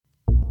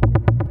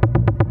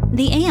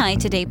The AI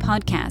Today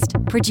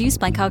podcast, produced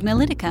by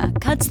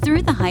Cognilytica, cuts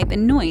through the hype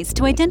and noise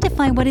to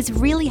identify what is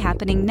really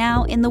happening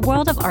now in the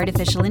world of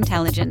artificial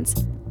intelligence.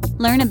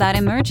 Learn about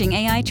emerging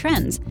AI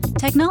trends,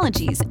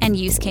 technologies, and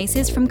use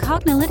cases from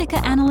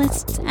Cognilytica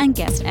analysts and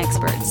guest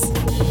experts.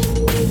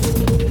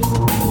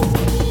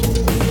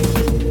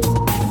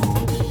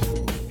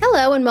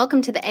 Hello and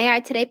welcome to the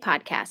AI Today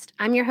podcast.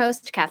 I'm your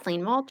host,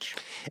 Kathleen Walsh.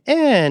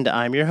 And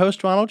I'm your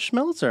host, Ronald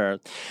Schmelzer.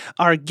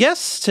 Our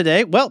guests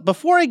today, well,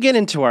 before I get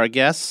into our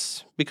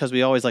guests, because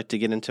we always like to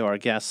get into our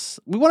guests,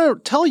 we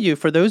want to tell you,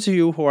 for those of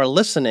you who are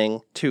listening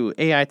to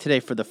AI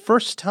Today for the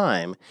first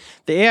time,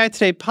 the AI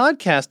Today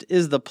podcast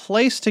is the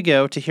place to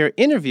go to hear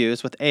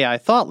interviews with AI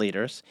thought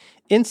leaders,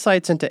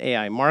 insights into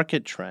AI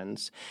market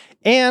trends,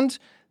 and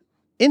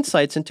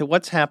insights into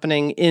what's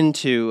happening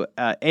into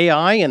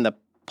AI and the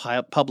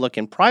public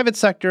and private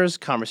sectors,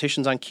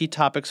 conversations on key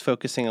topics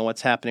focusing on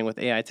what's happening with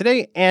AI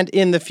today and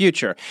in the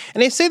future.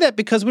 And I say that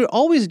because we're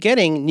always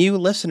getting new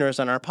listeners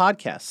on our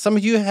podcast. Some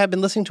of you have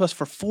been listening to us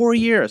for 4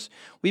 years.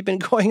 We've been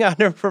going on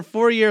there for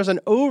 4 years and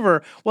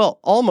over, well,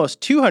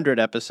 almost 200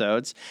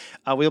 episodes.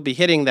 We'll be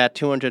hitting that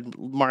 200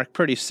 mark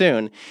pretty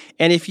soon.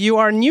 And if you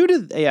are new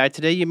to AI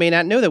Today, you may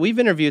not know that we've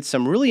interviewed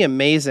some really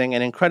amazing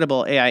and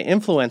incredible AI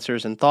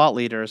influencers and thought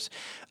leaders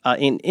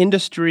in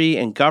industry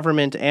and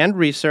government and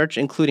research,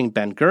 including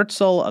Ben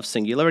Goertzel of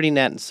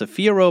SingularityNet and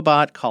Sophia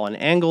Robot, Colin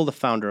Angle, the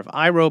founder of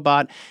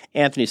iRobot,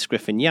 Anthony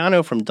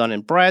Scriffignano from Dun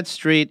 &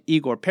 Bradstreet,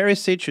 Igor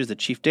Perisic, who's the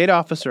chief data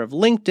officer of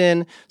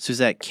LinkedIn,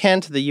 Suzette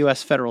Kent, the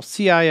U.S. federal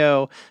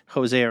CIO,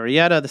 Jose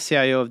Arrieta, the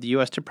CIO of the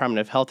U.S. Department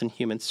of Health and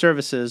Human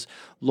Services,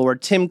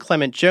 Lord Tim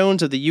Clement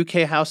Jones of the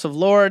UK House of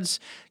Lords,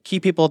 key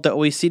people at the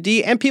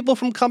OECD, and people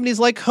from companies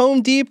like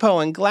Home Depot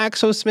and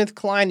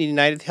GlaxoSmithKline and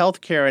United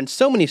Healthcare, and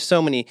so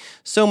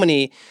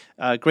many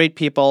great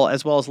people,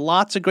 as well as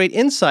lots of great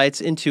insights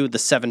into the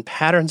 7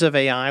 patterns of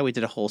AI. We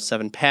did a whole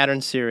 7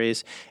 pattern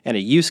series and a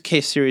use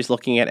case series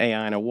looking at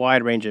AI in a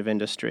wide range of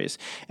industries.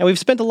 And we've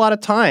spent a lot of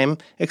time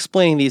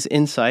explaining these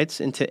insights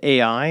into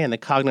AI and the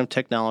cognitive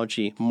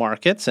technology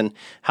markets and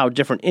how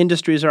different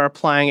industries are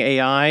applying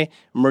AI,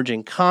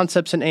 emerging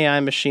concepts in AI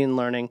and machine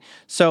learning.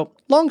 So,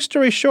 long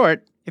story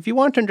short, if you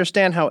want to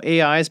understand how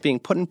AI is being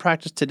put in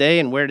practice today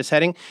and where it is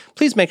heading,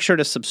 please make sure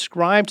to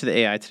subscribe to the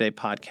AI Today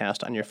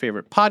podcast on your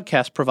favorite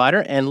podcast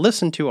provider and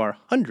listen to our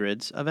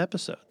hundreds of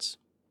episodes.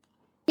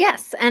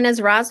 Yes, and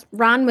as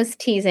Ron was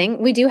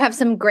teasing, we do have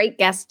some great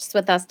guests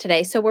with us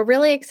today. So we're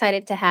really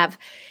excited to have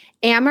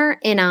Amer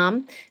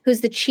Inam,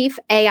 who's the Chief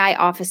AI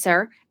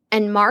Officer,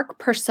 and Mark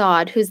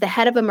Persaud, who's the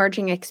Head of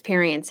Emerging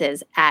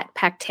Experiences at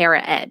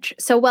Pactera Edge.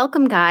 So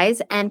welcome,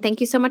 guys, and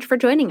thank you so much for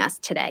joining us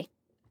today.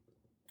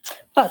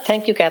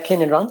 Thank you,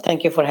 Kathleen and Ron.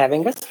 Thank you for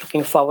having us.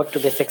 Looking forward to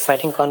this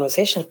exciting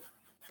conversation.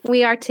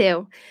 We are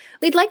too.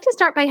 We'd like to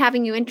start by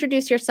having you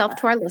introduce yourself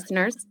to our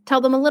listeners,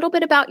 tell them a little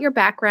bit about your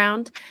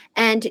background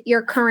and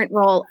your current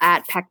role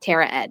at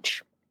Pactera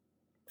Edge.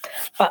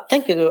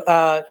 Thank you,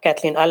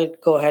 Kathleen. I'll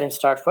go ahead and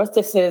start first.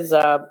 This is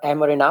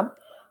Amer Inam.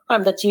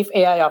 I'm the Chief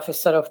AI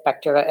Officer of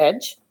Pactera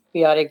Edge.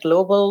 We are a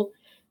global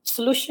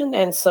solution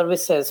and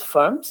services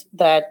firm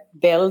that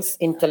builds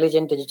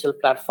intelligent digital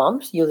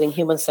platforms using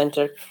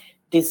human-centered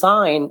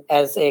design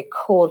as a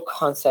core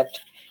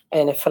concept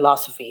and a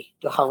philosophy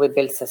to how we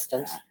build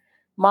systems.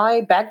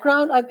 My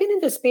background, I've been in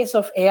the space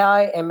of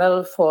AI,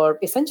 ML for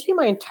essentially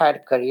my entire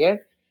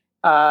career,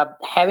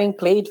 having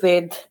played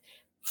with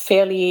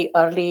fairly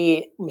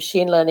early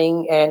machine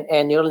learning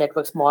and neural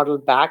networks model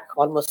back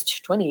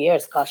almost 20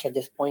 years, at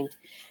this point,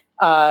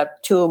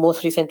 to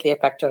most recently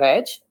at Pactera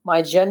Edge.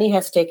 My journey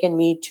has taken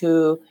me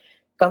to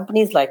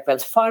companies like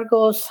Wells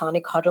Fargo,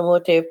 Sonic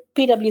Automotive,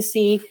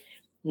 PwC,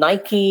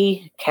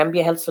 Nike,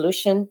 Cambia Health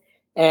Solution,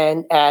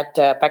 and at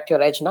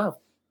Pactera Edge now.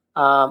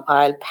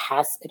 I'll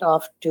pass it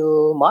off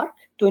to Mark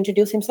to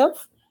introduce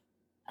himself.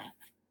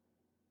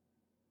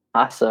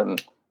 Awesome.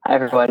 Hi,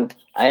 everyone.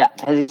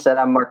 As you said,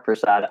 I'm Mark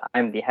Persaud.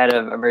 I'm the Head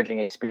of Emerging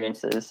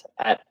Experiences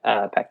at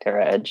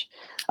Pactera Edge.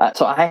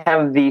 So I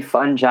have the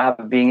fun job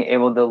of being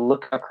able to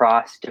look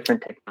across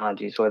different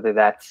technologies, whether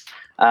that's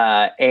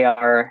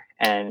AR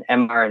and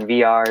MR and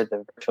VR,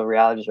 the virtual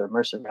realities or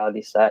immersive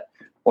reality set,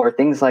 or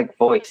things like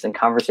voice and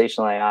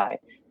conversational AI,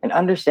 and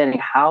understanding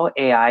how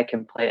AI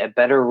can play a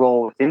better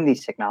role within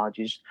these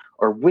technologies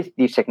or with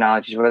these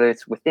technologies, whether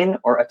it's within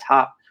or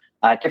atop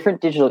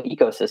different digital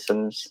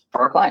ecosystems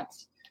for our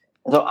clients.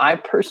 So I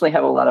personally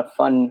have a lot of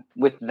fun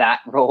with that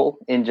role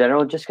in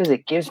general, just because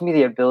it gives me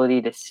the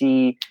ability to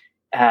see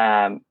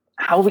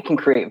how we can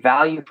create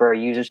value for our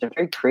users in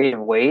very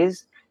creative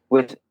ways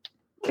with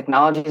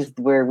technologies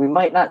where we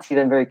might not see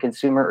them very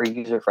consumer or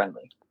user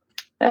friendly.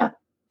 Yeah.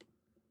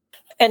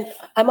 And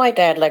I might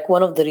add,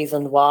 one of the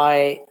reasons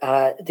why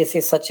this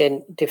is such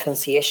a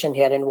differentiation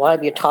here and why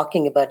we're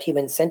talking about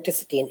human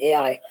centricity in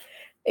AI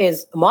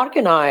is Mark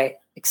and I,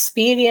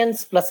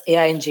 experience plus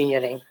AI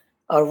engineering,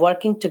 are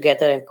working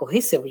together and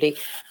cohesively,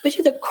 which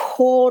is the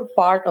core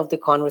part of the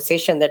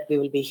conversation that we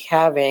will be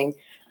having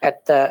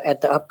at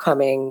the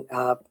upcoming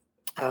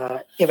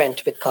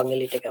event with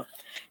Cognilytica.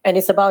 And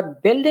it's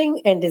about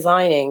building and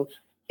designing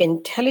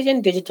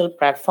intelligent digital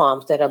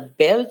platforms that are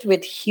built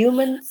with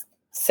human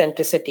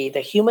centricity,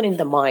 the human in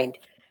the mind,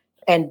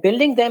 and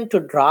building them to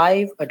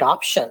drive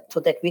adoption so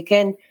that we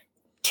can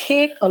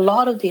take a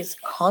lot of these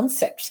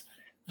concepts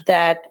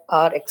that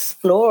are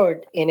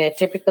explored in a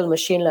typical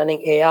machine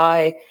learning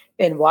AI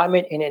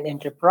environment in an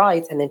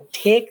enterprise and then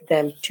take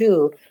them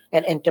to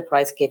an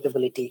enterprise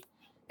capability.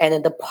 And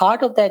then the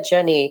part of that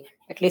journey,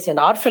 at least in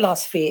our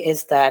philosophy,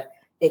 is that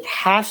it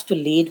has to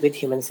lead with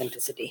human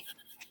centricity.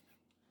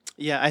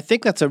 Yeah, I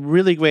think that's a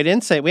really great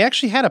insight. We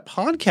actually had a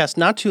podcast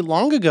not too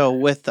long ago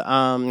with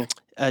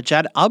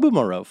Jad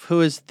Abumorov,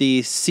 who is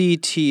the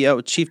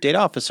CTO, Chief Data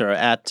Officer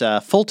at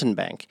Fulton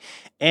Bank.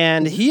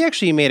 And he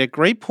actually made a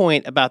great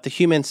point about the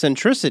human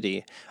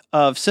centricity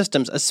of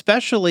systems,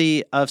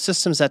 especially of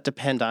systems that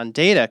depend on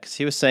data, because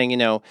he was saying,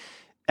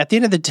 at the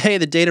end of the day,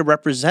 the data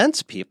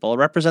represents people. It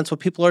represents what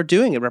people are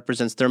doing. It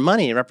represents their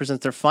money. It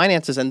represents their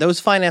finances, and those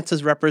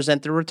finances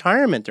represent their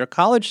retirement, their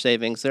college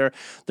savings, their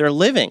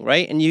living,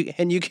 right? And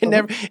you can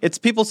never. It's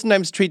people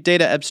sometimes treat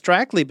data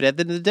abstractly, but at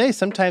the end of the day,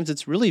 sometimes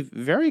it's really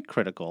very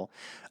critical.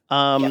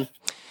 One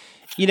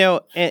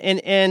of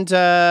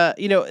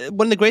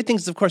the great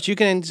things, of course, you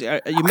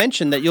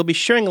mentioned that you'll be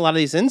sharing a lot of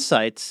these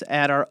insights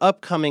at our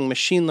upcoming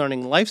machine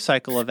learning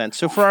lifecycle event.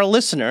 So for our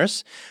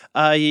listeners,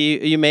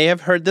 you may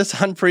have heard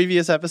this on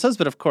previous episodes,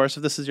 but of course,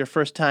 if this is your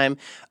first time,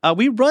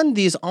 we run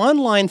these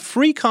online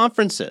free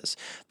conferences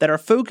that are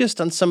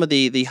focused on some of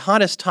the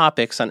hottest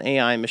topics on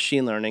AI and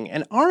machine learning.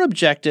 And our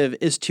objective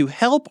is to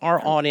help our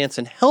audience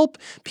and help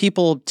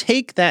people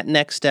take that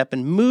next step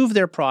and move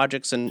their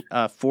projects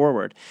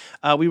forward.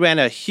 We ran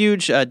a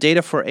huge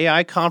Data for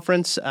AI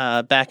conference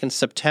back in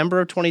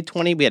September of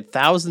 2020. We had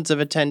thousands of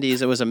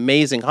attendees. It was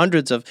amazing.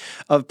 Hundreds of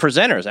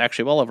presenters,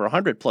 actually well over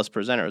 100 plus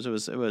presenters.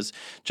 It was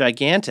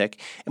gigantic.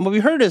 And what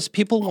we heard is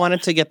people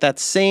wanted to get that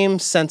same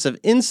sense of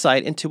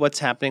insight into what's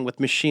happening with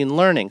machine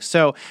learning.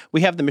 So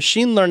we have the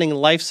Machine Learning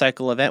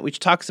Lifecycle event, which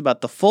talks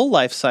about the full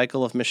life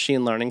cycle of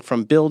machine learning,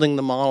 from building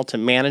the model to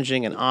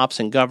managing and ops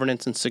and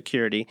governance and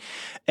security.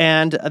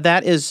 And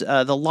that is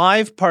the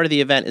live part of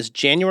the event is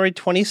January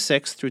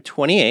 26th through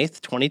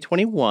 28th, 2021.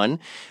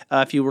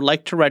 If you would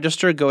like to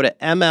register, go to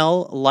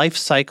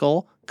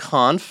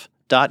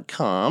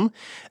mllifecycleconf.com.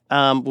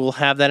 We'll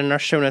have that in our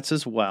show notes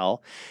as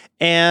well.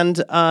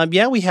 And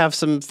we have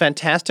some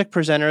fantastic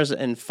presenters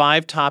in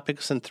 5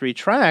 topics and 3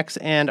 tracks.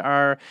 And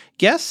our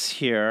guests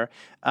here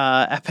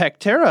at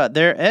Pactera,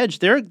 their Edge,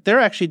 they're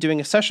actually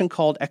doing a session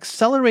called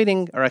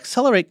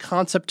Accelerate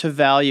Concept to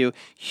Value,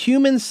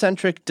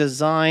 Human-Centric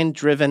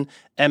Design-Driven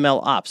ML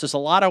Ops. There's a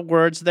lot of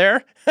words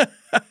there.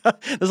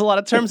 There's a lot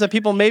of terms that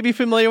people may be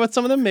familiar with.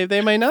 Some of them, maybe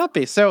they might not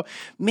be. So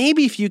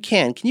maybe if you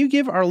can you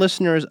give our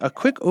listeners a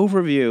quick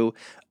overview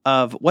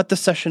of what the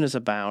session is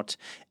about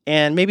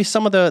and maybe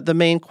some of the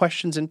main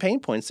questions and pain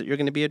points that you're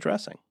going to be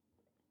addressing?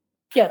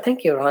 Yeah,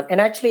 thank you, Ron. And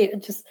actually,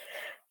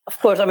 of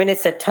course,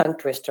 it's a tongue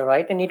twister,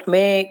 right? And it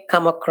may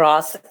come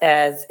across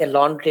as a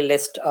laundry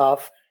list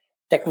of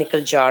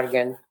technical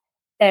jargon.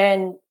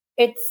 And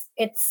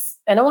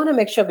and I want to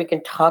make sure we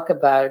can talk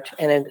about,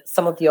 and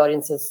some of the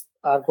audiences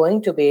are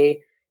going to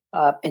be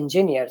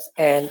engineers.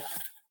 And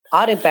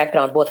our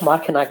background, both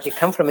Mark and I actually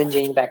come from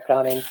engineering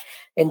background, and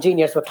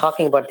engineers were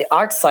talking about the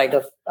art side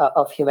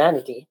of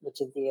humanity, which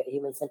is the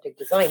human-centric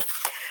design.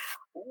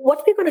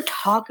 What we're going to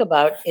talk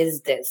about is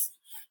this.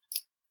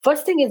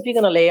 First thing is we're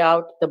going to lay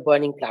out the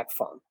burning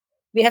platform.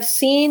 We have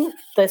seen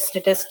the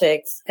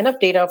statistics, enough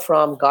data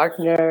from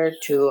Gartner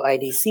to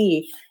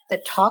IDC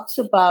that talks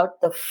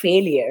about the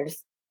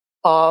failures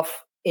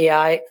of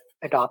AI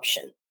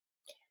adoption.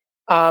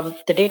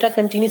 The data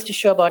continues to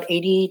show about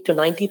 80 to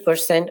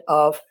 90%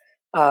 of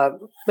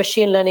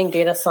machine learning,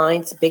 data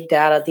science, big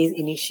data, these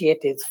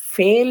initiatives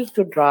fail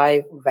to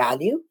drive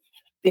value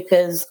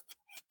because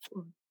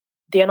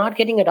they are not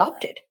getting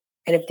adopted.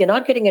 And if they're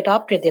not getting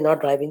adopted, they're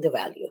not driving the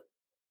value.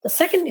 The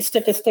second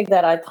statistic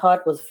that I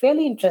thought was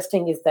fairly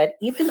interesting is that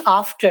even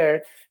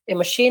after a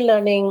machine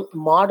learning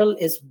model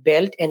is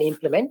built and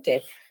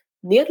implemented,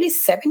 nearly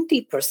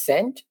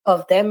 70%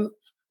 of them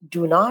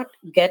do not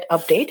get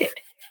updated.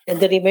 And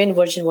they remain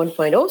version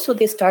 1.0, so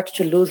they start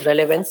to lose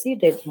relevancy,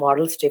 the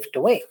models drift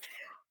away.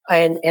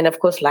 And of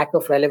course, lack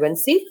of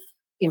relevancy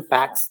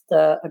impacts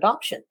the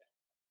adoption.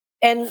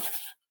 And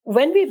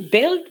when we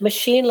build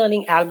machine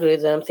learning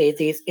algorithms,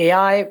 these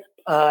AI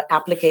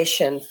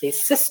applications,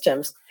 these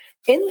systems,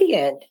 in the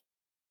end,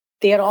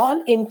 they are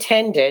all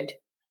intended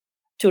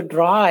to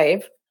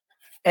drive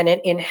and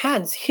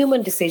enhance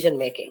human decision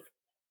making.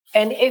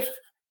 And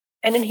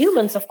in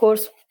humans, of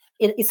course,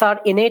 it's our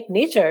innate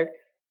nature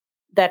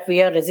that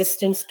we are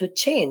resistant to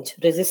change,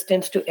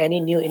 resistant to any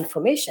new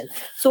information.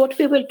 So what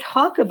we will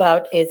talk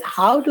about is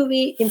how do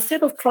we,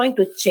 instead of trying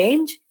to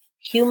change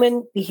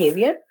human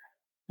behavior,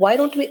 why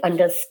don't we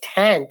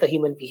understand the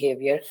human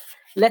behavior?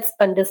 Let's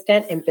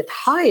understand,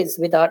 empathize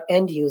with our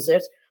end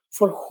users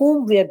for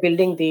whom we are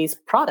building these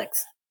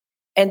products,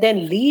 and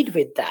then lead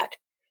with that.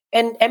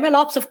 And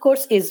MLOps, of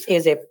course, is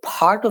a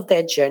part of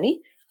that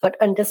journey,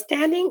 but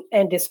understanding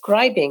and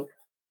describing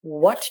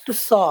what to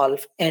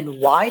solve and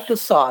why to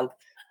solve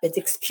It's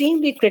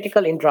extremely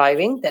critical in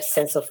driving that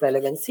sense of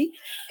relevancy.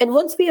 And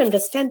once we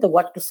understand the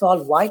what to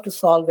solve, why to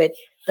solve it,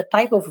 the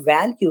type of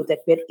value that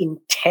we're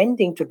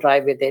intending to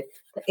drive with it,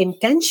 the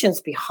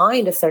intentions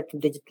behind a certain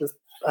digital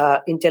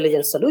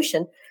intelligence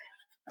solution,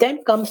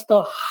 then comes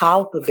the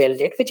how to build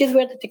it, which is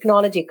where the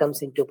technology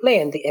comes into play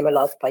and the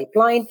MLOps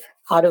pipeline,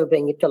 how do we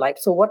bring it to life.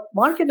 So what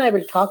Mark and I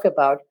will talk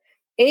about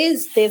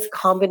is this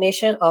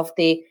combination of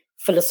the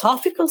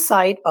philosophical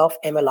side of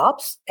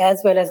MLOps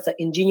as well as the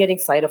engineering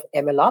side of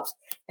MLOps,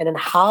 and then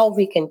how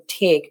we can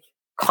take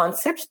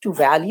concepts to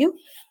value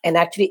and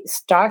actually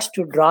starts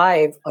to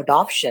drive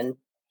adoption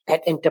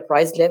at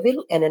enterprise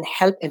level and then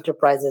help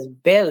enterprises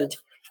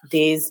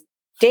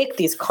take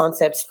these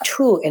concepts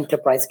to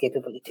enterprise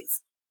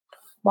capabilities.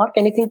 Mark,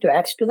 anything to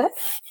add to that?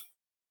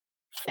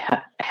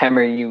 Yeah,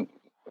 Hammer,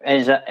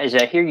 as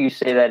I hear you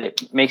say that,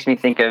 it makes me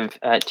think of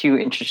two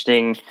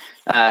interesting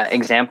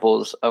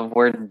examples of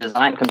where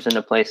design comes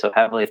into play so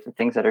heavily for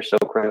things that are so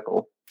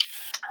critical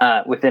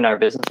within our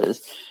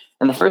businesses.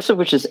 And the first of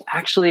which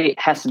has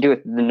to do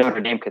with the Notre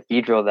Dame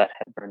Cathedral that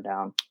had burned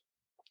down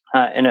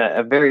in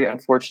a very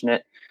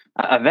unfortunate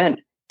event.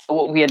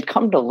 What we had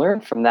come to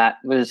learn from that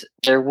was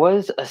there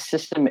was a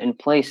system in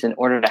place in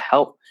order to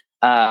help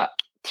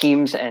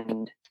teams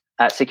and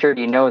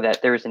security know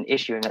that there was an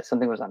issue and that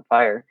something was on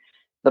fire.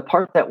 The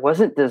part that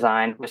wasn't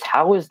designed was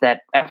how was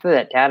that after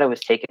that data was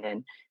taken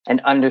in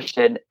and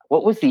understood,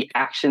 what was the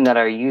action that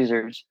our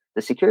users,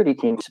 the security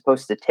team, is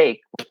supposed to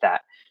take with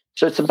that.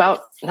 So it's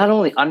about not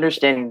only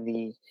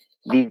understanding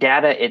the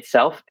data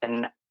itself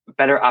and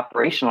better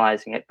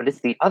operationalizing it, but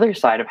it's the other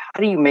side of how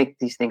do you make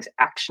these things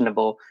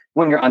actionable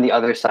when you're on the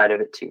other side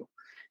of it too.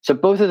 So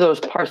both of those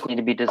parts need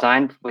to be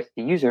designed with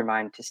the user in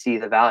mind to see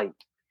the value.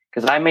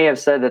 Because I may have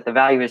said that the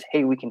value is,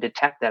 hey, we can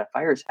detect that a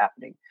fire is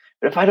happening.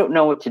 But if I don't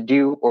know what to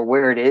do or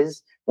where it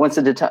is, once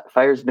the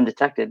fire has been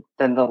detected,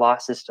 then the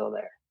loss is still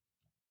there.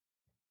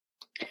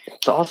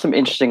 So all some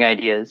interesting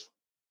ideas.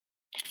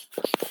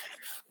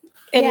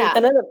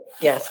 And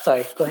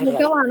sorry, go ahead.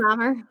 Go on,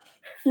 Amar.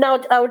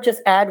 Now, I would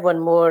just add one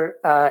more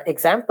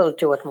example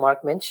to what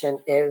Mark mentioned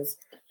is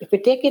if we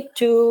take it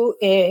to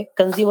a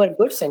consumer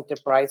goods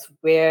enterprise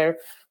where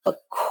a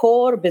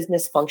core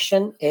business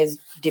function is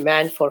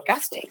demand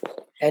forecasting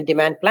and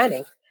demand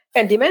planning.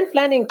 And demand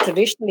planning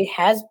traditionally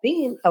has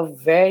been a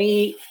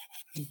very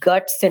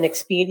guts and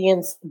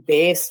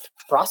experience-based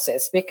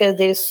process because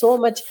there is so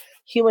much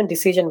human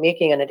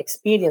decision-making and an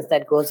experience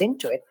that goes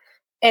into it.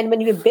 And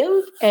when you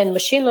build a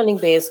machine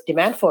learning-based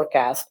demand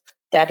forecast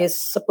that is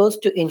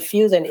supposed to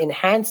infuse and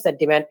enhance that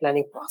demand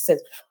planning process,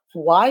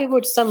 why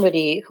would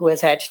somebody who has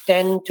had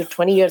 10 to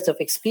 20 years of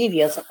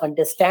experience of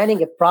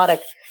understanding a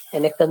product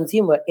and a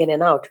consumer in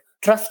and out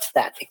trust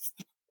that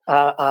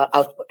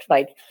output,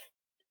 right?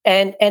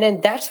 And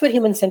then that's where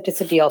human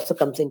centricity also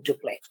comes into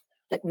play.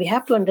 Like we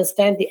have to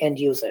understand the end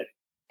user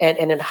and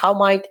then how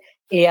might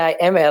AI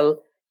ML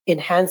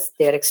enhance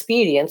their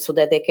experience so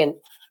that they can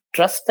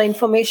trust the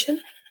information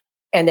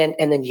and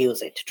then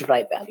use it to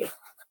drive value.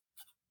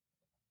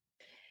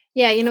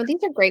 Yeah,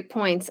 these are great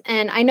points.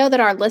 And I know that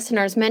our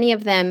listeners, many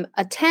of them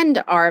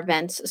attend our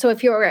events. So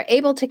if you're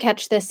able to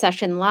catch this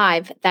session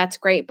live, that's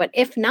great. But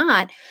if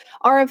not,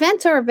 our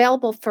events are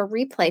available for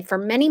replay for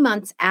many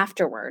months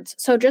afterwards.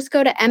 So just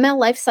go to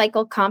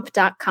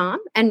mllifecycleconf.com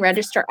and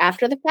register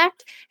after the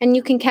fact, and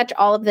you can catch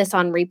all of this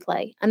on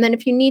replay. And then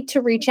if you need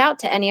to reach out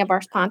to any of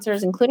our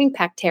sponsors, including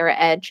Pactera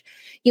Edge,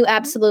 you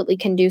absolutely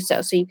can do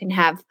so. So you can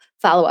have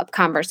follow-up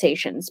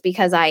conversations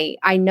because I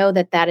know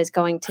that is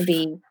going to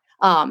be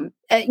an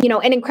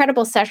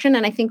incredible session.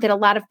 And I think that a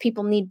lot of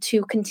people need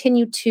to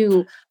continue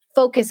to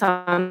focus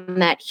on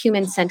that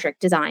human-centric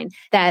design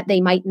that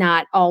they might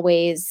not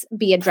always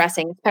be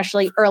addressing,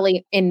 especially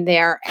early in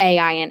their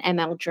AI and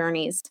ML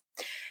journeys.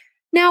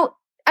 Now,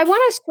 I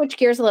want to switch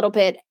gears a little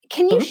bit.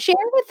 Can you share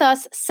with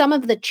us some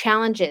of the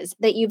challenges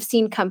that you've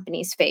seen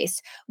companies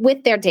face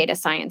with their data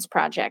science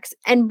projects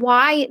and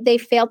why they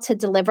fail to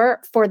deliver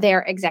for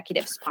their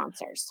executive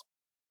sponsors?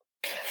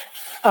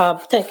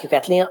 Thank you,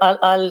 Kathleen.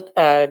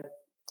 I'll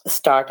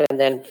start and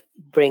then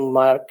bring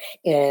Mark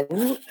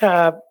in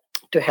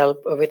to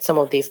help with some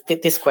of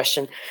this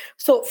question.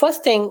 So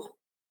first thing,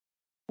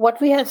 what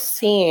we have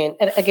seen,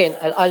 and again,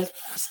 I'll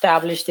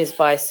establish this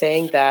by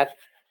saying that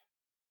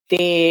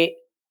the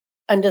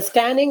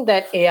understanding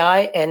that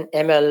AI and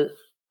ML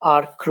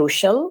are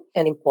crucial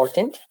and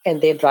important, and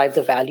they drive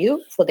the value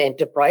for the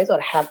enterprise or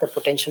have the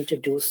potential to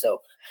do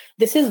so.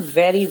 This is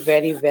very,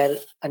 very well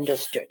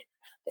understood.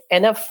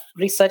 Enough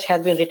research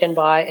has been written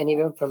by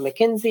anyone from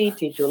McKinsey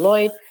to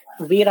Deloitte.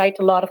 We write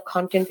a lot of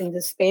content in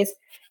this space.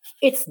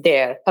 It's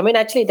there. I mean,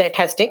 actually, that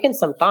has taken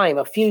some time.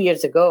 A few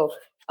years ago,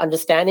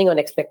 understanding and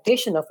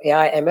expectation of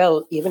AI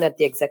ML, even at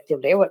the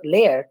executive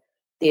layer,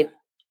 the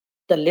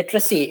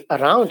literacy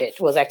around it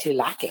was actually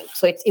lacking.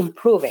 So it's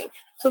improving.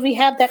 So we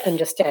have that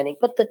understanding.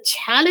 But the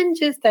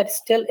challenges that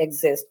still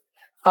exist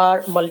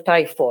are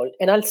multifold.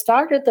 And I'll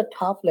start at the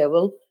top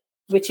level,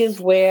 which is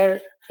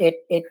where it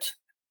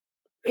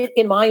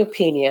in my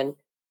opinion,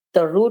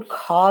 the root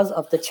cause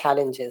of the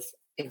challenges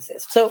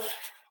exist. So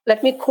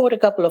Let me quote a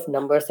couple of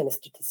numbers and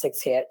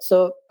statistics here.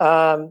 So,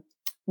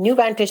 New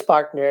Vantage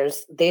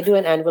Partners, they do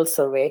an annual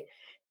survey,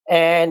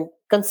 and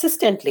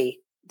consistently,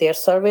 their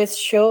surveys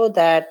show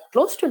that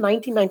close to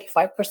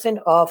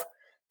 95% of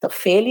the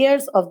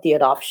failures of the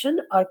adoption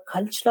are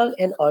cultural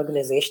and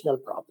organizational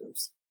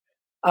problems.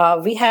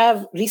 We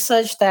have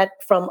research that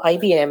from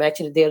IBM,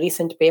 actually, their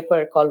recent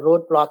paper called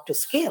Roadblock to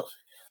Scale.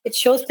 It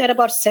shows that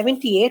about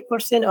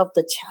 78% of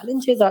the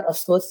challenges are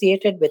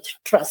associated with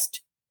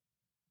trust,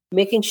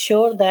 making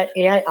sure that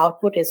AI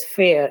output is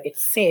fair,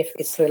 it's safe,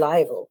 it's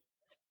reliable.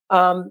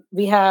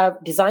 We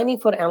have Designing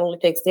for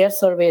Analytics. Their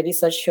survey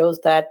research shows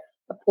that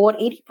over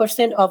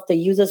 80% of the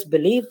users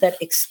believe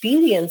that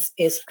experience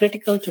is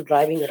critical to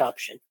driving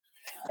adoption.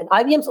 And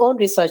IBM's own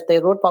research, they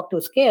wrote Roadblock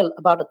to Scale,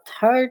 about a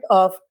third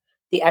of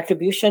the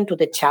attribution to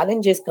the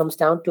challenges comes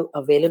down to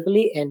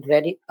availability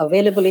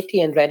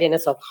and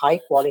readiness of high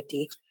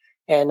quality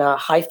and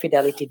high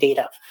fidelity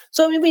data.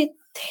 So when we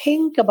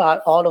think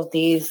about all of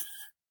these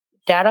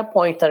data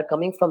points that are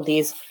coming from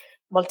these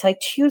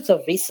multitudes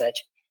of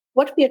research,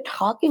 what we are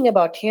talking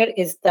about here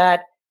is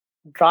that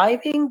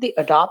driving the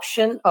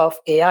adoption of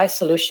AI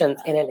solutions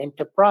in an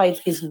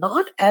enterprise is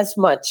not as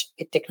much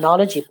a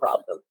technology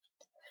problem.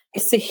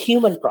 It's a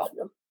human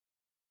problem.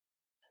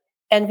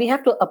 And we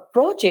have to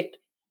approach it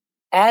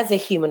as a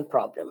human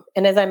problem.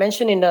 And as I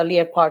mentioned in the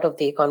earlier part of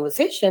the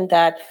conversation,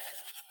 that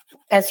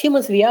as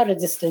humans, we are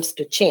resistant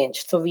to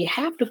change. So we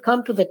have to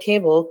come to the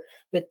table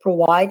with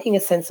providing a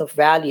sense of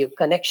value,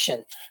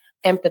 connection,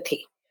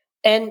 empathy.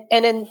 And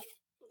then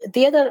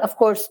the other, of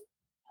course,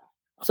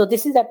 so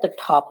this is at the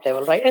top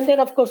level, right? And then,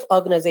 of course,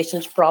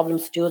 organizations'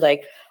 problems too,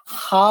 like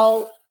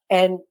how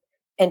an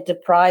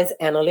enterprise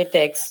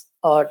analytics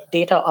or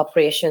data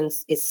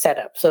operations is set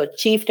up. So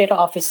chief data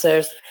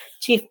officers,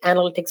 chief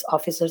analytics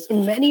officers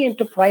in many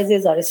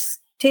enterprises are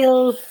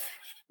still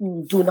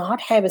do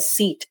not have a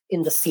seat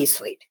in the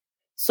C-suite.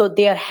 So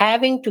they are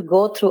having to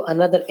go through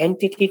another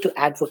entity to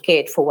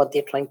advocate for what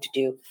they're trying to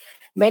do.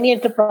 Many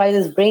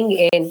enterprises bring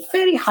in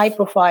very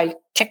high-profile,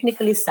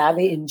 technically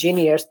savvy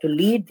engineers to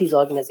lead these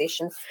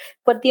organizations,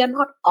 but they are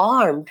not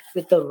armed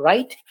with the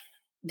right,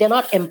 they're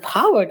not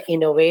empowered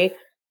in a way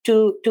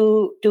to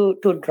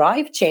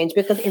drive change,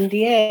 because in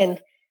the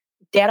end,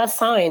 data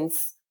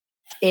science,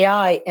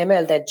 AI,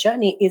 ML, that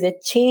journey is a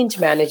change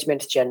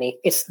management journey.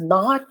 It's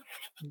not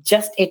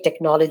just a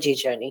technology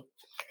journey.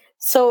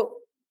 So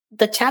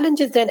the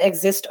challenges then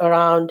exist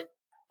around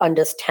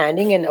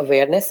understanding and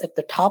awareness at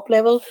the top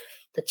level.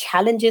 The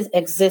challenges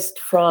exist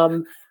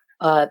from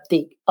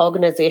the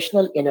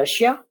organizational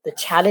inertia, the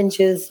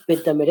challenges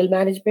with the middle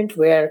management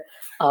where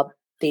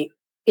the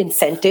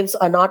incentives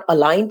are not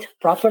aligned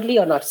properly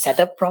or not set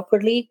up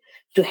properly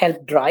to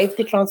help drive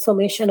the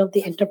transformation of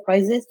the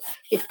enterprises.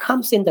 It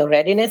comes in the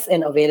readiness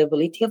and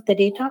availability of the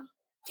data.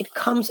 It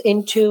comes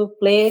into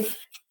play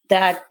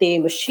that the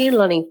machine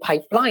learning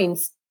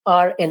pipelines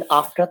are an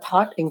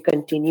afterthought and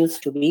continues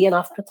to be an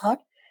afterthought.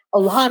 A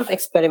lot of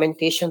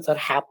experimentations are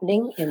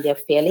happening and they're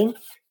failing.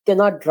 They're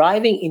not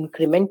driving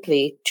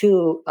incrementally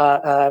to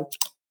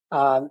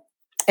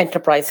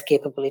enterprise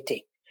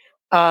capability.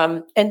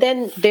 And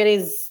then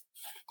there's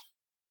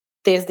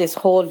this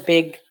whole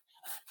big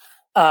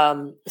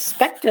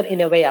specter in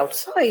a way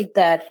outside,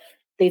 that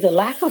there's a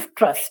lack of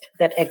trust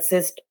that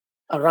exists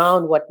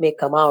around what may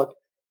come out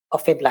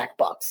of a black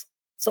box.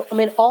 So, I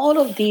mean, all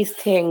of these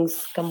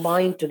things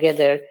combined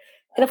together.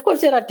 And of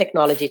course, there are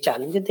technology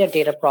challenges, there are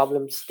data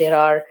problems, there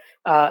are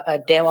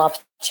DevOps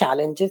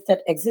challenges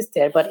that exist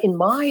there. But in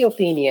my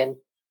opinion,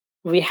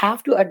 we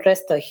have to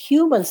address the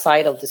human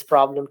side of this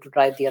problem to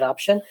drive the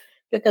adoption,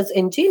 because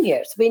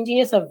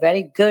engineers are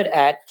very good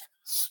at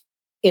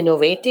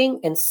innovating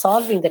and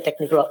solving the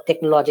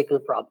technological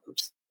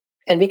problems.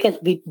 And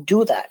we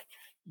do that.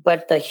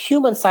 But the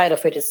human side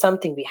of it is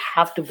something we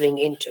have to bring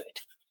into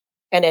it.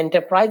 And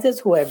enterprises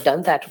who have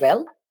done that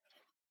well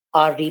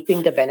are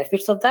reaping the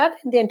benefits of that.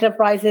 And the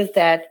enterprises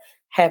that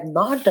have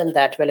not done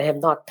that well, have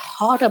not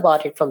thought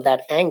about it from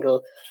that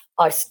angle,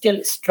 are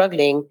still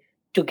struggling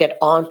to get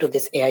onto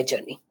this AI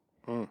journey.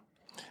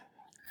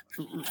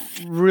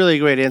 Really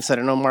great insight.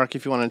 I know, Mark,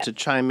 if you wanted to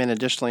chime in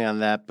additionally on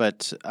that,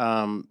 but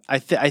I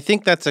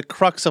think that's a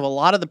crux of a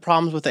lot of the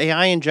problems with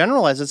AI in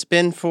general, as it's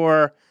been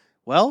for,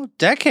 well,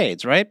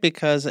 decades, right?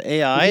 Because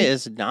AI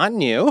is not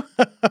new.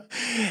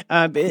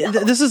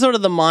 This is sort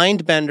of the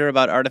mind bender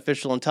about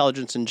artificial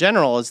intelligence in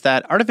general, is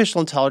that artificial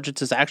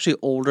intelligence is actually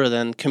older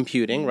than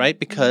computing, right?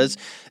 Because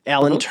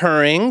Alan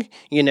Turing,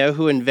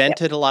 who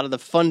invented a lot of the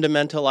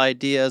fundamental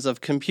ideas of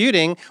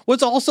computing,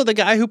 was also the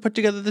guy who put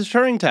together the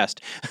Turing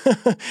test.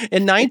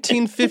 In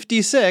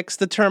 1956,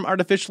 the term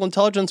artificial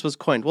intelligence was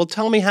coined. Well,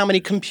 tell me how many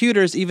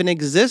computers even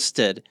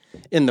existed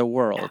in the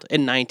world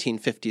in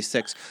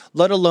 1956,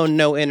 let alone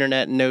no internet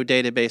internet, no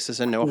databases,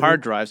 and no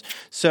hard drives.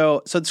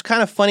 So it's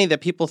kind of funny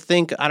that people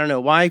think, I don't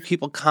know why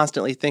people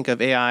constantly think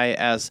of AI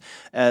as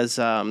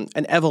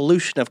an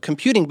evolution of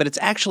computing, but it's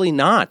actually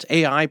not.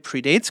 AI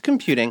predates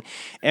computing.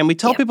 And we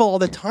tell people all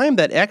the time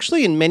that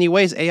actually in many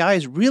ways, AI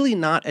is really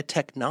not a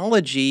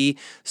technology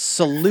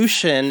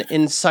solution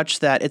in such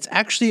that it's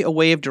actually a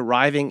way of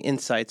deriving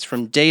insights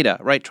from data,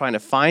 right? Trying to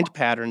find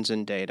patterns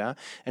in data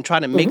and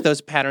trying to make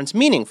those patterns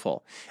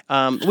meaningful.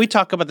 We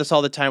talk about this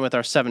all the time with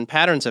our 7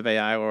 patterns of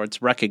AI, where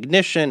it's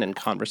recognition and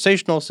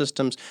conversational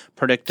systems,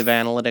 predictive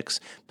analytics,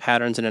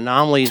 patterns and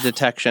anomalies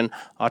detection,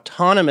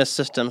 autonomous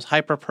systems,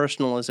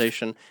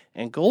 hyper-personalization,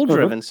 and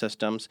goal-driven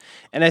systems.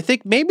 And I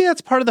think maybe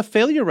that's part of the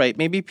failure rate.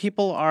 Maybe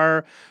people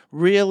are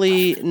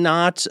really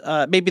not,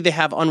 maybe they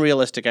have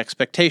unrealistic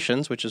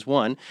expectations, which is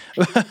one.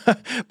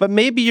 But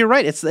maybe you're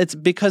right. It's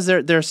because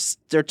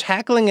they're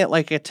tackling it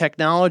like a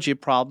technology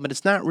problem, but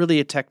it's not really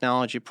a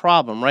technology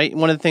problem, right?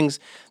 One of the things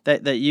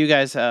that you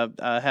guys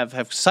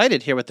have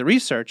cited here with the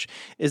research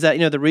is that,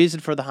 the reason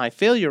for the high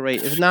failure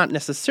rate is not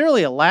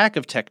necessarily a lack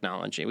of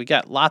technology. We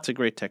got lots of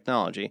great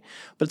technology,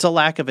 but it's a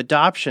lack of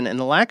adoption. And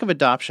the lack of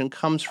adoption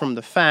comes from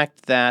the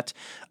fact that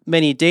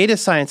many data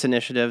science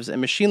initiatives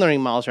and machine learning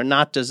models are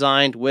not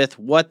designed with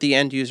what the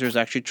end user is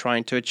actually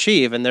trying to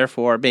achieve, and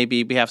therefore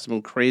maybe we have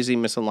some crazy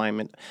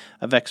misalignment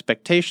of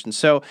expectations.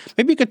 So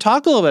maybe you could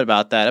talk a little bit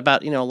about that,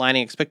 about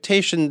aligning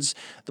expectations,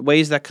 the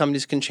ways that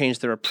companies can change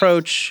their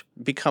approach,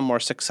 become more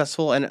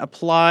successful, and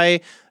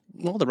apply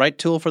the right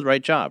tool for the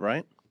right job,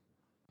 right?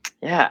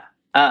 Yeah.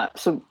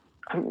 So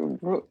I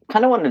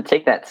kind of wanted to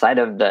take that side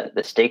of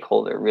the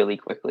stakeholder really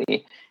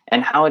quickly,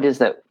 and how it is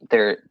that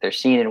they're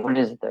seeing and what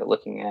it is that they're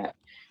looking at.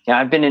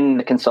 I've been in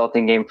the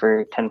consulting game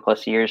for 10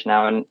 plus years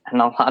now, and a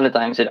lot of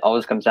times it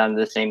always comes down to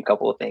the same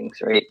couple of things,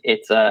 right?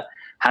 It's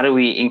how do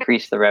we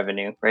increase the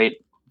revenue, right?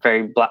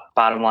 Very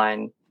bottom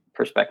line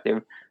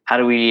perspective. How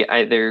do we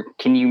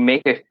can you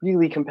make a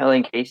really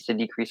compelling case to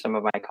decrease some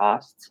of my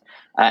costs?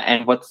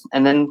 And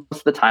then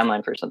what's the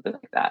timeline for something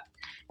like that?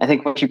 I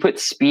think once you put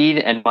speed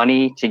and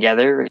money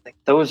together,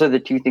 those are the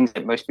two things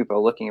that most people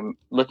are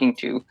looking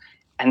to.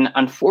 And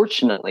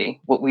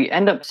unfortunately, what we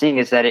end up seeing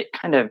is that it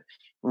kind of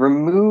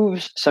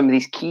removes some of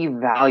these key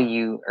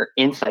value or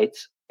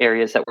insights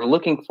areas that we're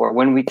looking for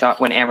when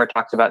Amer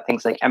talks about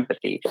things like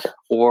empathy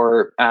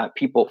or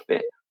people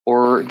fit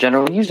or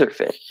general user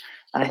fit.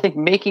 And I think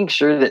making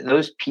sure that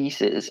those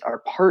pieces are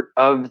part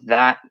of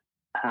that,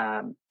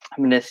 I'm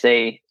going to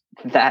say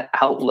that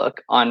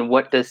outlook on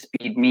what does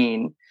speed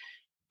mean,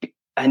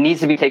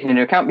 needs to be taken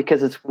into account,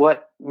 because it's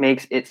what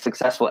makes it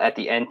successful at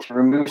the end, to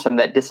remove some of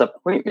that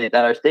disappointment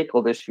that our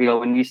stakeholders feel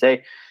when you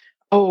say,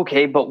 oh,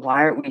 okay, but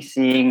why aren't we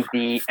seeing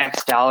the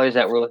X dollars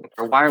that we're looking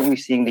for? Why aren't we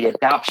seeing the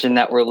adoption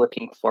that we're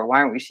looking for? Why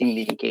aren't we seeing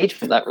the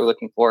engagement that we're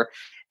looking for?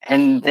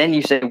 And then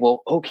you say,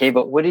 well, okay,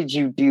 but what did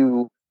you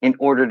do in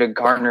order to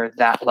garner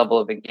that level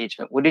of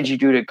engagement? What did you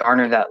do to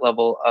garner that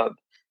level of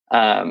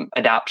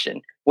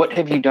adoption? What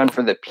have you done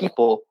for the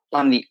people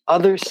on the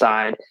other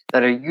side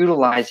that are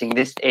utilizing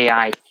this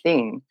AI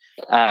thing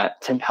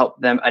to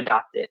help them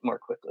adopt it more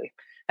quickly?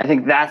 I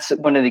think that's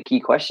one of the key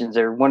questions,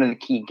 or one of the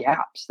key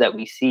gaps that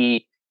we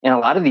see in a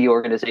lot of the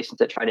organizations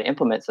that try to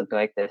implement something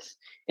like this,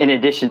 in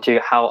addition to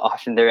how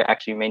often they're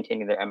actually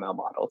maintaining their ML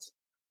models.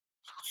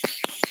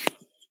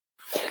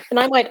 And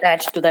I might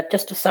add to that,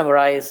 just to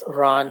summarize,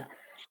 Ron,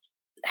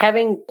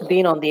 having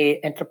been on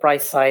the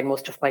enterprise side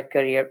most of my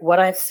career, what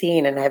I've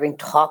seen, and having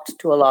talked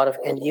to a lot of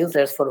end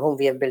users for whom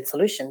we have built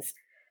solutions,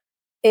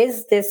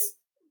 is this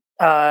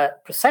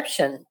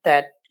perception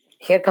that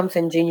here comes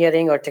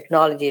engineering or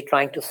technology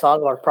trying to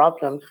solve our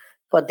problem,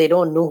 but they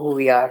don't know who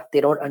we are.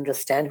 They don't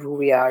understand who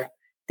we are.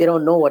 They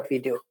don't know what we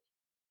do.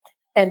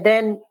 And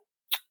then,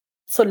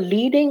 so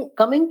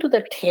coming to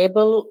the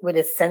table with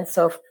a sense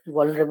of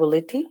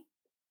vulnerability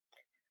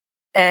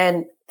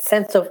and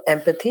sense of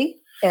empathy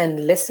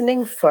and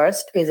listening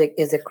first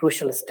is a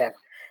crucial step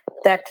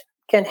that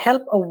can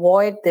help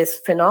avoid this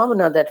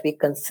phenomena that we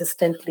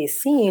consistently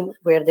seen,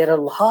 where there are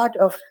a lot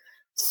of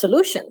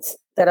solutions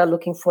that are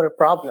looking for a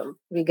problem.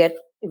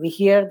 We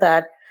hear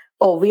that,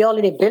 oh, we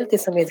already built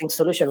this amazing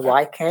solution.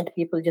 Why can't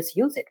people just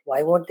use it?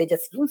 Why won't they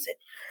just use it?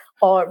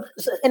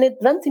 And it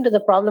runs into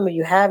the problem where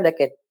you have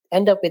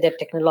end up with a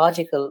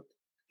technological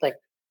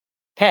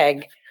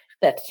peg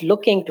that's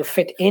looking to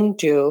fit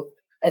into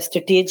a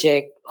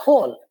strategic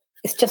hole.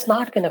 It's just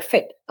not going to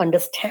fit.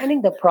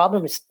 Understanding the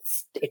problem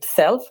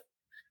itself,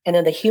 and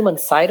then the human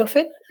side of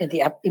it, and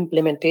the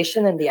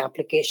implementation and the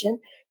application,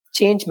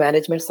 change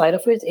management side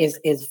of it is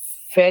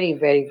very,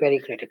 very, very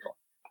critical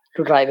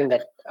to driving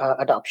that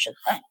adoption.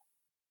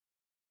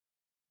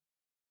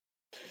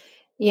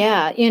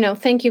 Yeah,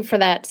 thank you for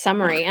that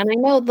summary. And I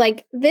know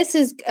this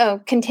is a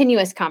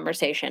continuous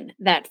conversation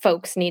that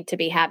folks need to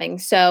be having.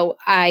 So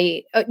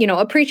I,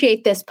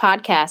 appreciate this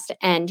podcast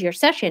and your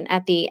session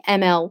at the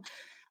ML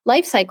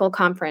Lifecycle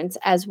conference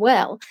as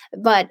well.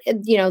 But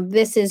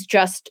this is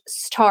just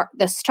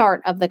the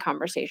start of the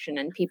conversation,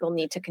 and people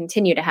need to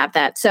continue to have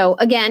that. So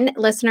again,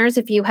 listeners,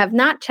 if you have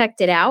not checked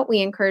it out,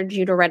 we encourage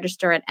you to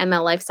register at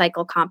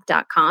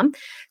mllifecyclecomp.com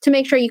to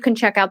make sure you can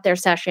check out their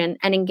session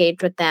and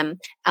engage with them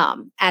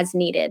as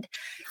needed.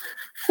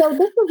 So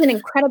this was an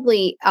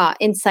incredibly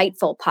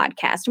insightful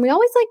podcast. And we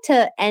always like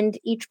to end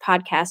each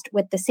podcast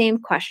with the same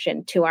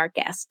question to our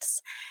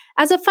guests.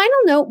 As a final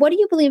note, what do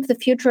you believe the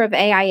future of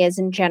AI is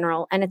in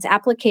general and its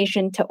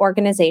application to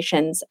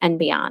organizations and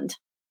beyond?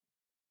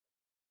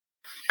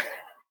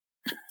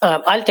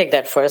 I'll take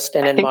that first,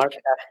 and then Mark.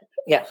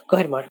 Go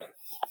ahead, Mark.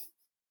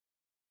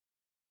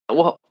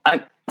 Well,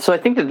 I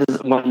think that this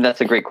is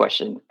that's a great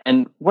question.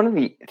 And one of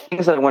the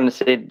things that I wanted to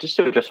say, just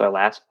to address our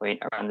last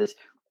point around this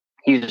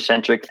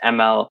user-centric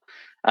ML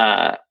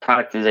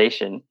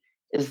productization,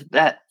 is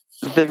that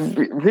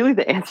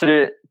the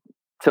answer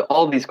to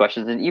all these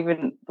questions, and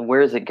even the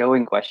where is it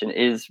going question,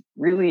 is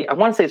really, I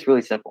want to say it's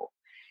really simple.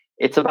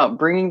 It's about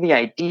bringing the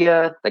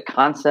idea, the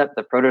concept,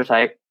 the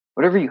prototype,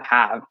 whatever you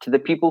have, to the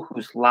people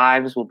whose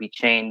lives will be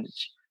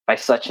changed by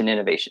such an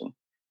innovation,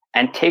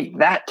 and take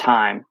that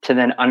time to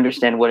then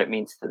understand what it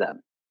means to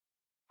them,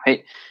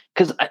 right?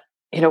 Because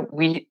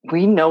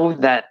we know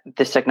that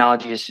this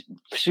technology is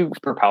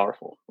super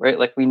powerful, right?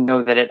 Like, we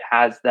know that it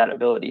has that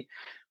ability.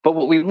 But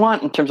what we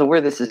want in terms of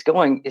where this is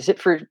going is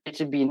for it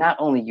to be not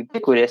only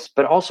ubiquitous,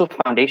 but also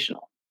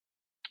foundational,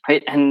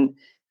 right? And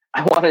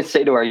I want to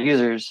say to our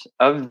users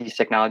of these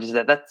technologies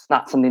that that's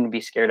not something to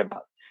be scared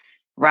about.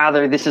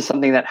 Rather, this is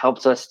something that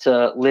helps us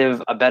to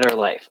live a better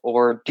life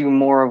or do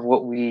more of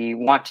what we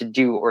want to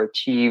do or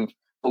achieve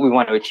what we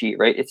want to achieve,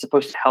 right? It's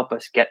supposed to help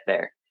us get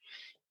there.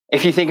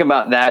 If you think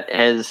about that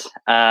as,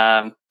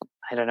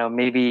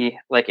 maybe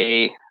like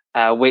a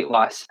weight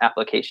loss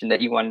application that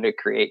you wanted to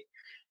create,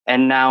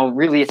 and now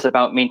really it's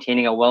about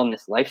maintaining a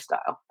wellness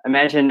lifestyle.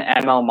 Imagine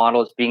ML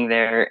models being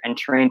there and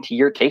trained to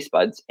your taste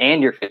buds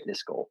and your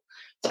fitness goal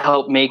to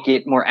help make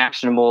it more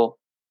actionable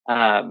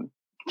to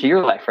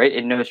your life, right?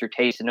 It knows your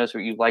taste. It knows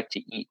what you like to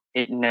eat.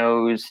 It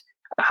knows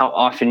how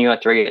often you have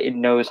to regulate. It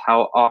knows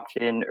how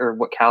often or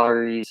what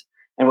calories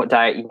and what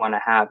diet you want to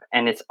have.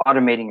 And it's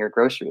automating your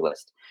grocery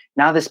list.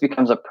 Now this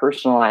becomes a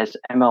personalized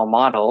ML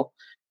model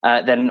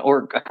that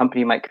a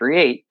company might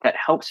create that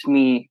helps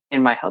me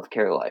in my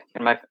healthcare life,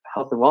 in my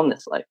health and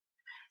wellness life.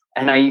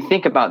 And now you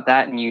think about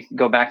that and you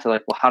go back to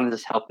like, well, how does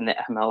this help in the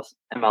ML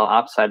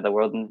ops side of the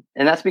world? And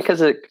that's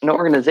because an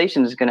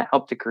organization is going to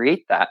help to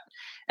create that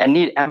and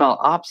need ML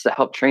ops to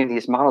help train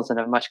these models at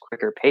a much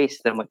quicker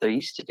pace than what they're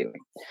used to doing.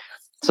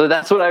 So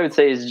that's what I would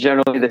say is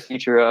generally the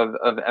future of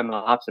ML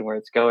ops and where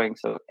it's going.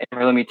 So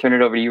Amber, let me turn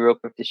it over to you real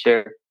quick to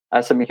share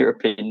some of your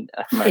opinion.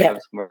 I might have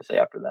some more to say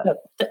after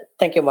that.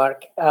 Thank you,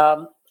 Mark.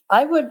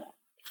 I would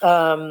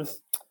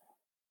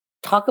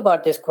talk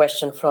about this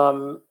question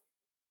from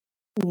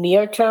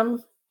near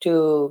term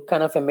to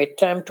kind of a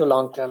midterm to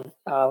long term,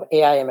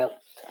 AI ML.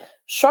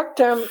 Short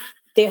term,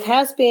 there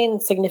has been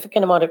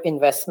significant amount of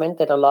investment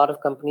that a lot of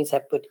companies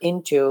have put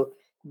into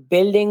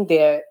building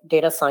their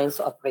data science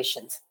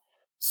operations.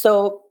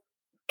 So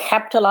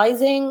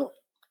capitalizing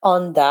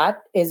on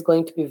that is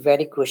going to be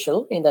very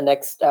crucial in the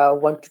next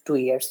 1 to 2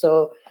 years.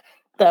 So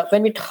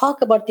when we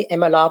talk about the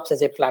MLOps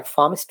as a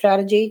platform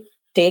strategy,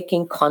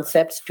 taking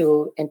concepts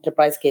to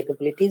enterprise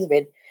capabilities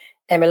with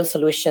ML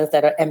solutions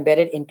that are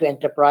embedded into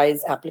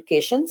enterprise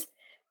applications,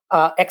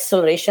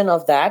 acceleration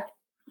of that,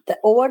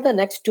 over the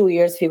next 2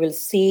 years, we will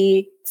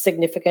see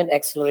significant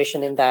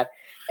acceleration in that.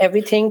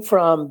 Everything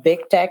from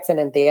big techs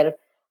and their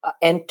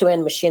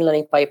end-to-end machine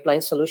learning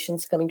pipeline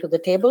solutions coming to the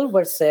table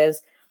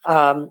versus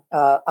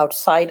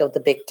outside of the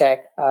big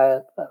tech,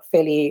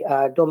 fairly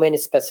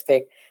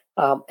domain-specific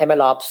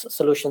MLOps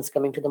solutions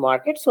coming to the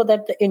market, so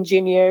that the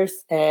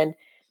engineers and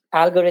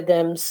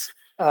algorithms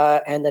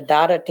and the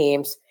data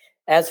teams,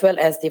 as well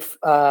as the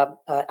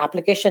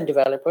application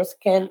developers,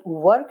 can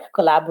work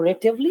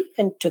collaboratively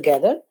and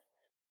together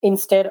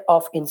instead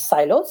of in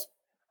silos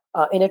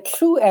in a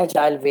true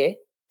agile way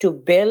to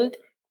build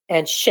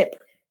and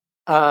ship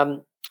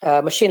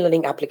machine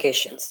learning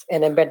applications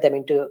and embed them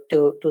into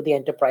the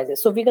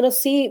enterprises. So we're going to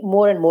see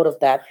more and more of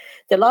that.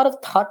 There are a lot of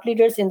thought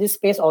leaders in this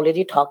space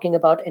already talking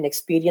about an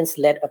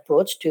experience-led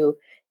approach to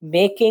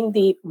making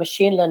the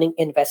machine learning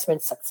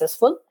investment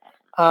successful.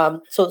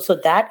 So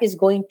that is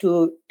going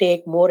to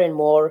take more and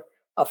more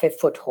of a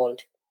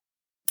foothold.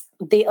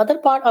 The other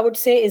part I would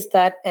say is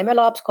that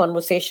MLOps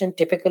conversation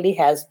typically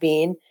has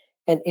been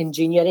an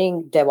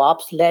engineering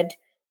DevOps-led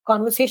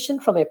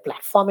conversation from a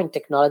platform and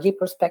technology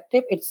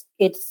perspective.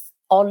 It's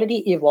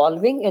already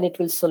evolving, and it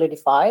will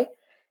solidify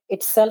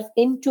itself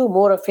into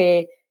more of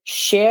a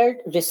shared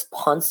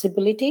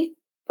responsibility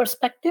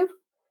perspective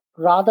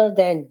rather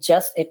than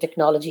just a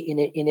technology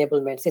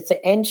enablement. It's an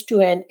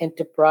end-to-end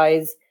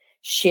enterprise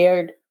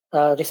shared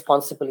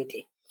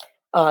responsibility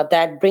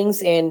that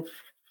brings in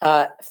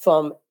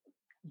from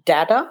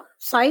data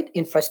side,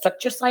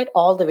 infrastructure side,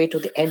 all the way to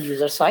the end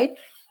user side,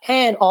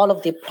 and all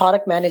of the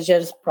product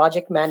managers,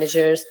 project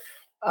managers,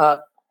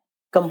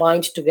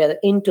 combined together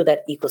into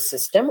that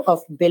ecosystem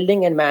of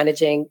building and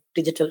managing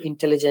digital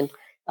intelligent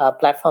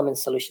platform and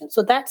solutions.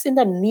 So that's in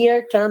the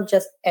near term,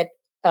 just at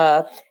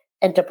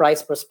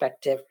enterprise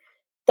perspective.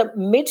 The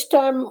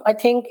midterm, I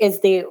think, is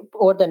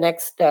over the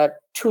next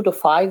 2 to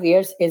 5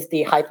 years, is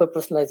the hyper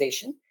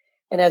personalization.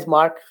 And as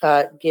Mark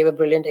gave a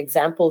brilliant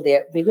example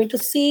there, we're going to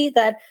see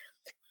that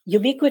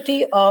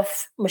ubiquity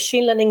of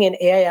machine learning and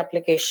AI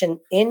application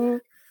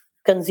in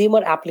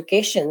consumer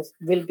applications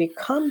will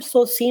become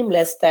so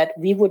seamless that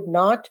we would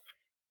not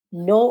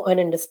know and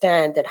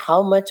understand that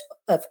how much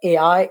of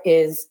AI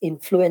is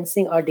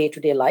influencing our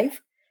day-to-day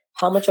life,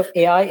 how much of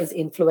AI is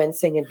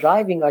influencing and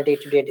driving our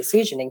day-to-day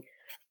decisioning.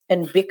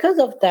 And because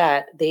of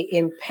that, the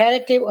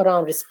imperative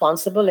around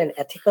responsible and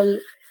ethical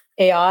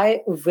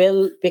AI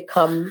will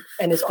become,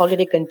 and is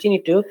already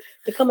continued to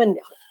become,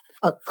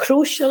 a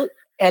crucial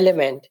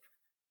element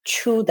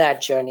to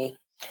that journey.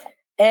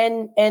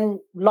 And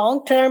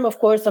long term, of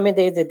course, I mean,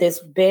 there's this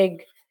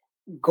big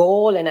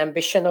goal and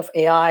ambition of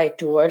AI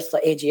towards the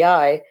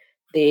AGI,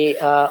 the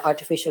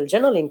artificial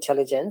general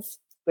intelligence,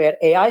 where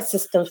AI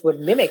systems would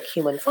mimic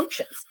human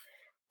functions.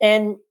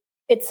 And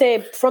it's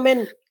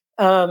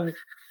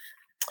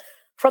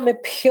from a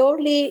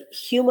purely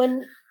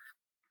human,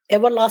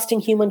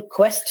 everlasting human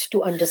quest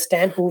to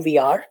understand who we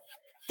are,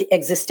 the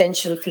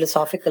existential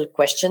philosophical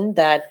question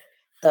that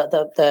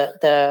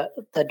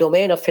the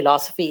domain of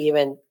philosophy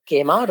even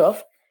came out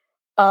of.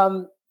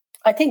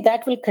 I think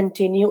that will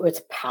continue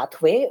its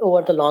pathway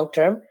over the long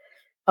term.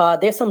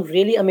 There's some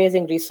really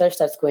amazing research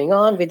that's going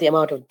on with the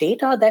amount of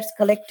data that's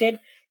collected,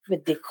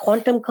 with the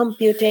quantum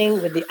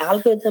computing, with the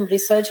algorithm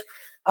research.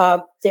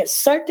 There are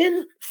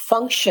certain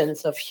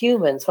functions of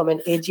humans from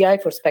an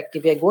AGI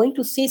perspective. We are going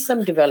to see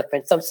some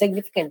development, some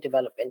significant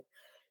development.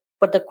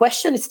 But the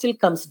question still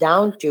comes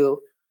down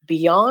to,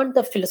 beyond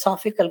the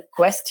philosophical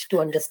quest to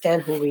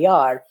understand who we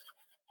are,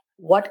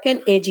 what can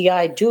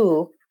AGI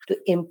do to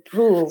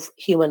improve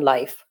human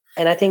life?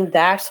 And I think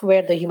that's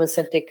where the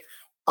human-centric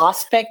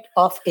aspect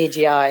of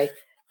AGI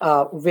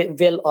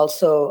will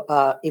also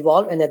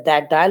evolve, and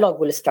that dialogue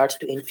will start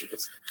to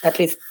infuse. At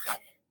least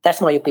that's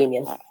my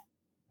opinion.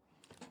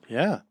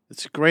 Yeah,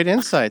 it's great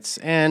insights.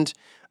 And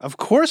of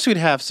course, we'd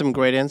have some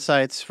great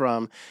insights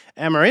from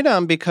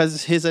Amar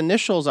because his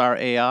initials are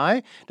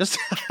AI. Just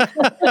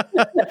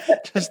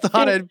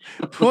thought I'd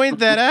point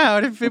that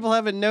out if people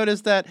haven't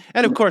noticed that.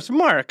 And of course,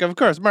 Mark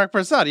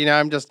Prasad.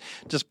 I'm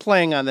just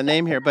playing on the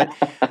name here, but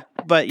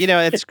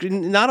it's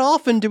not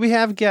often do we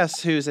have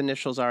guests whose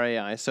initials are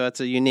AI, so it's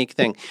a unique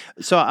thing.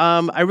 So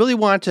I really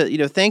want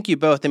to, thank you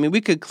both. I mean,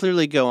 we could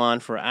clearly go on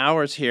for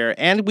hours here,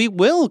 and we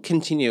will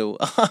continue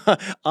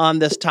on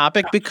this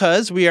topic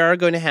because we are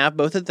going to have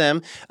both of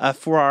them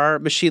for our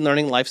Machine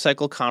Learning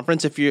Lifecycle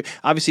Conference. If you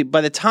obviously,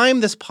 by the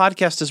time this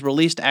podcast is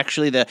released,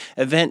 actually the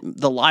event,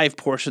 the live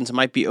portions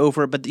might be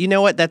over. But you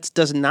know what? That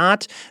does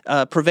not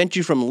prevent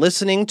you from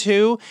listening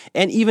to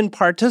and even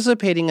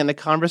participating in the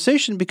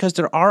conversation, because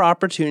there are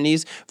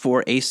opportunities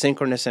for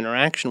asynchronous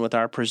interaction with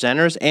our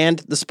presenters and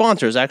the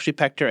sponsors. Actually,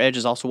 Pectera Edge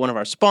is also one of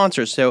our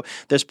sponsors, so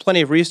there's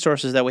plenty of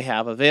resources that we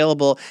have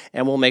available,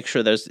 and we'll make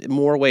sure there's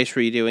more ways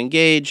for you to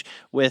engage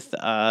with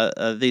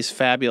these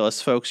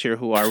fabulous folks here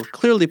who are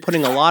clearly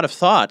putting a lot of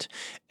thought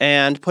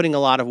and putting a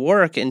lot of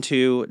work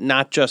into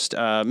not just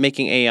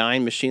making AI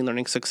and machine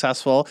learning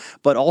successful,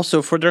 but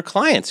also for their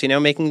clients,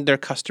 making their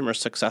customers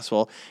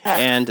successful.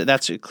 And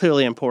that's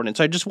clearly important.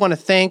 So I just want to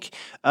thank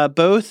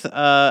both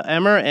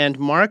Amar and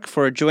Mark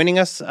for joining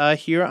us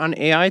here on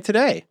AI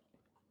Today.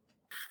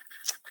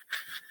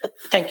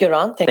 Thank you,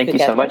 Ron. Thank you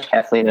so much,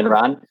 Kathleen and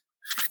Ron.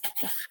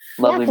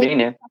 Lovely being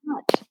here. Thank you so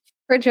much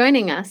for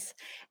joining us.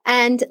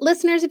 And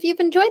listeners, if you've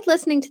enjoyed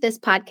listening to this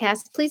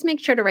podcast, please make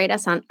sure to rate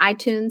us on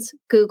iTunes,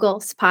 Google,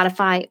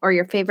 Spotify, or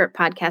your favorite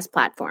podcast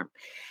platform.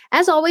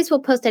 As always,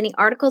 we'll post any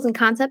articles and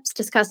concepts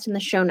discussed in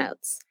the show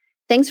notes.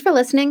 Thanks for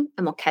listening,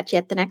 and we'll catch you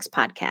at the next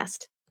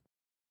podcast.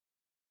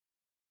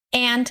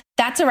 And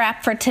that's a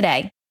wrap for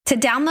today. To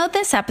download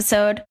this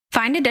episode,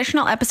 find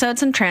additional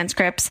episodes and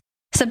transcripts,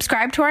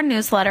 subscribe to our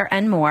newsletter,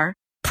 and more,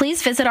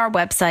 please visit our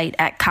website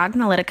at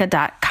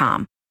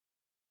cognilytica.com.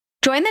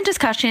 Join the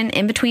discussion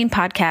in between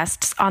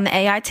podcasts on the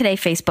AI Today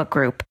Facebook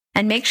group,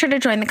 and make sure to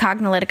join the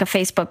Cognilytica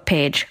Facebook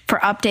page for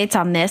updates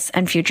on this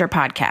and future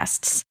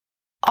podcasts.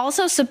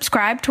 Also,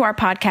 subscribe to our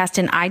podcast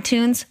in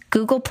iTunes,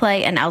 Google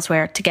Play, and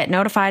elsewhere to get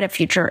notified of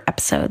future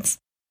episodes.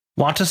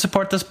 Want to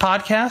support this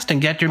podcast and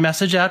get your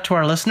message out to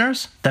our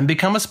listeners? Then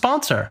become a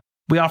sponsor.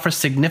 We offer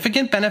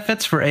significant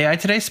benefits for AI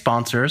Today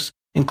sponsors,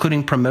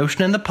 including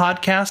promotion in the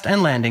podcast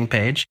and landing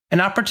page,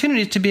 and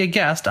opportunities to be a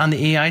guest on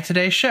the AI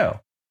Today show.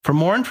 For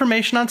more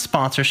information on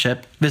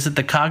sponsorship, visit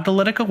the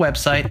Cognilytica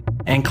website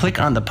and click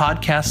on the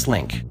podcast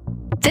link.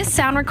 This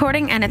sound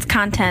recording and its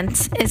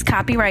contents is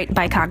copyright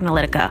by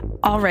Cognilytica,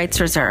 all rights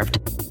reserved.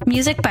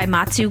 Music by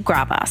Matsu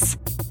Gravas.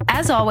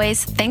 As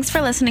always, thanks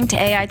for listening to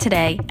AI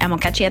Today, and we'll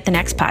catch you at the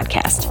next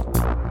podcast.